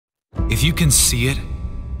If you can see it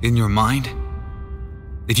in your mind,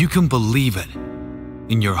 if you can believe it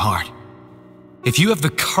in your heart, if you have the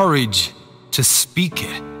courage to speak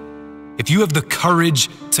it, if you have the courage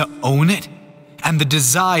to own it and the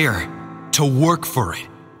desire to work for it,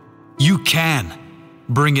 you can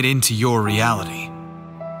bring it into your reality.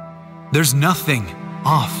 There's nothing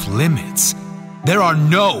off limits. There are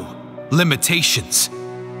no limitations.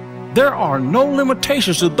 There are no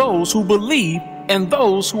limitations to those who believe and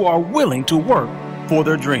those who are willing to work for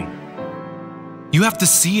their dream. You have to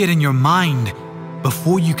see it in your mind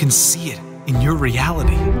before you can see it in your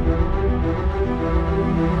reality.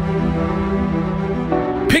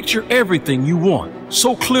 Picture everything you want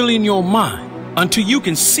so clearly in your mind until you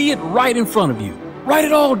can see it right in front of you. Write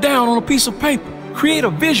it all down on a piece of paper. Create a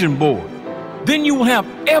vision board. Then you will have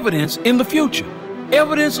evidence in the future.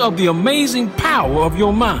 Evidence of the amazing power of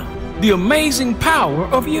your mind. The amazing power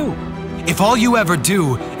of you. If all you ever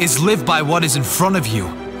do is live by what is in front of you,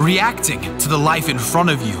 reacting to the life in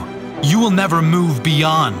front of you, you will never move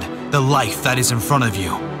beyond the life that is in front of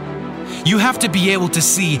you. You have to be able to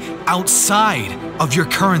see outside of your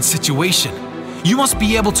current situation. You must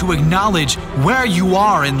be able to acknowledge where you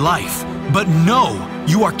are in life, but know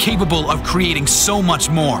you are capable of creating so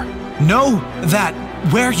much more. Know that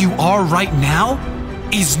where you are right now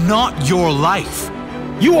is not your life.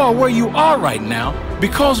 You are where you are right now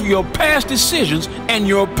because of your past decisions and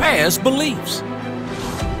your past beliefs.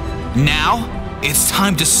 Now, it's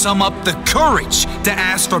time to sum up the courage to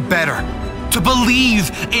ask for better, to believe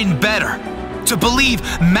in better, to believe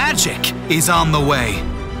magic is on the way.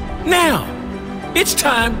 Now, it's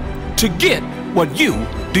time to get what you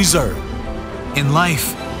deserve. In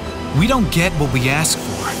life, we don't get what we ask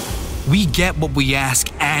for. We get what we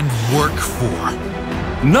ask and work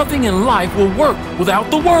for. Nothing in life will work without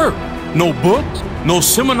the work. No books, no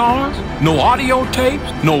seminars, no audio tapes,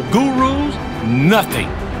 no gurus, nothing.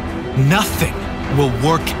 Nothing will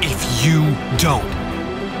work if you don't.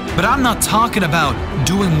 But I'm not talking about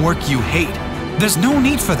doing work you hate. There's no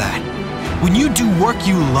need for that. When you do work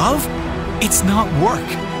you love, it's not work.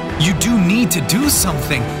 You do need to do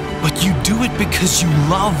something, but you do it because you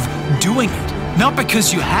love doing it, not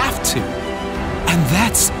because you have to. And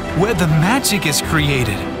that's where the magic is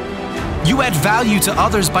created. You add value to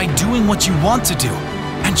others by doing what you want to do,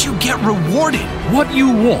 and you get rewarded. What you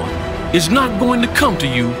want is not going to come to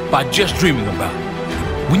you by just dreaming about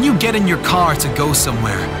it. When you get in your car to go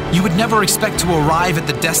somewhere, you would never expect to arrive at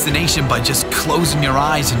the destination by just closing your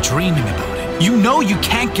eyes and dreaming about it. You know you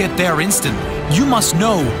can't get there instantly. You must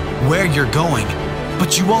know where you're going,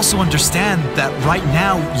 but you also understand that right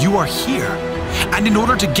now you are here. And in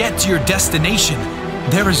order to get to your destination,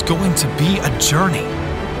 there is going to be a journey.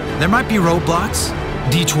 There might be roadblocks,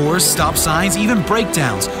 detours, stop signs, even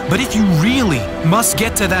breakdowns, but if you really must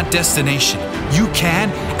get to that destination, you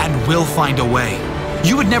can and will find a way.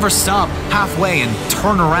 You would never stop halfway and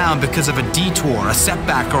turn around because of a detour, a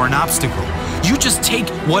setback, or an obstacle. You just take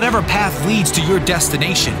whatever path leads to your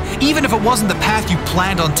destination, even if it wasn't the path you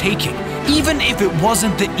planned on taking, even if it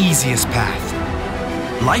wasn't the easiest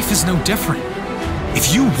path. Life is no different.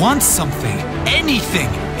 If you want something, anything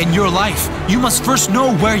in your life, you must first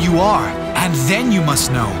know where you are, and then you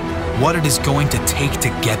must know what it is going to take to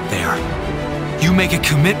get there. You make a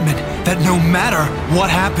commitment that no matter what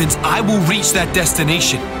happens, I will reach that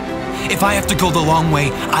destination. If I have to go the long way,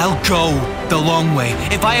 I'll go the long way.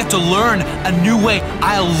 If I have to learn a new way,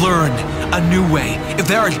 I'll learn a new way. If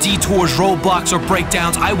there are detours, roadblocks, or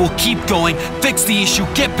breakdowns, I will keep going, fix the issue,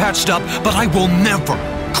 get patched up, but I will never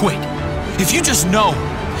quit. If you just know,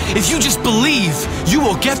 if you just believe, you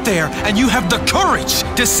will get there and you have the courage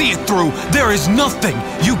to see it through. There is nothing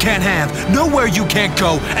you can't have, nowhere you can't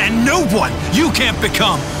go, and no one you can't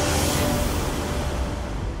become.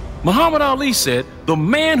 Muhammad Ali said, "The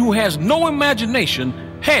man who has no imagination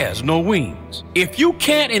has no wings." If you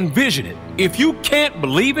can't envision it, if you can't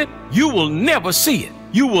believe it, you will never see it.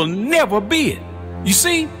 You will never be it. You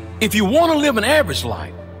see, if you want to live an average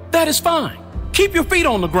life, that is fine. Keep your feet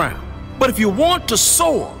on the ground. But if you want to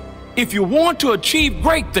soar, if you want to achieve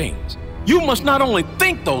great things, you must not only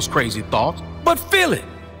think those crazy thoughts, but feel it.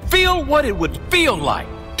 Feel what it would feel like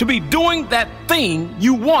to be doing that thing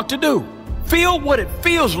you want to do. Feel what it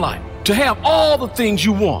feels like to have all the things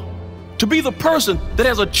you want, to be the person that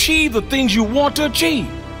has achieved the things you want to achieve.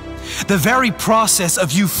 The very process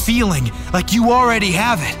of you feeling like you already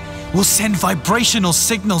have it will send vibrational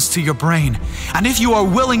signals to your brain. And if you are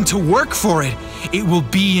willing to work for it, it will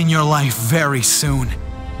be in your life very soon.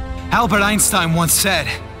 Albert Einstein once said,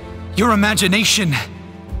 "Your imagination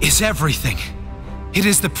is everything. It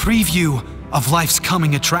is the preview of life's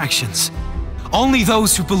coming attractions. Only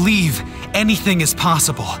those who believe anything is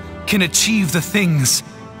possible can achieve the things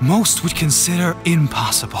most would consider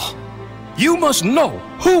impossible. You must know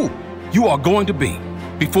who you are going to be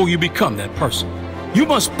before you become that person. You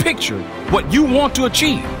must picture what you want to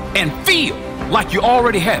achieve and feel like you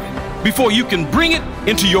already have it before you can bring it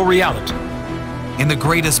into your reality. In the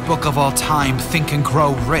greatest book of all time, Think and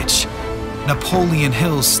Grow Rich, Napoleon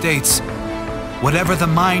Hill states, "Whatever the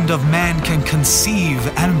mind of man can conceive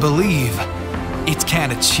and believe, it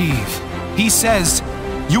can achieve." He says,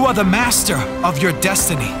 "You are the master of your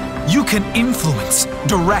destiny. You can influence,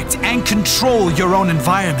 direct, and control your own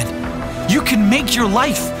environment. You can make your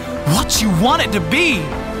life what you want it to be."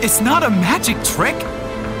 It's not a magic trick.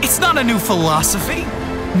 It's not a new philosophy.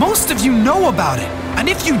 Most of you know about it. And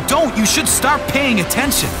if you don't, you should start paying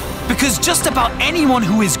attention, because just about anyone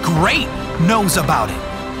who is great knows about it.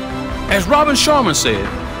 As Robin Sharma said,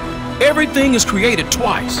 everything is created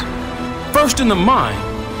twice. First in the mind,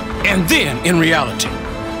 and then in reality.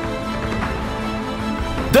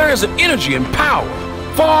 There is an energy and power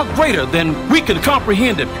far greater than we can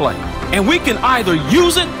comprehend at play. And we can either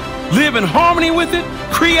use it, live in harmony with it,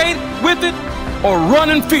 create with it, or run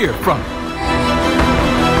in fear from it.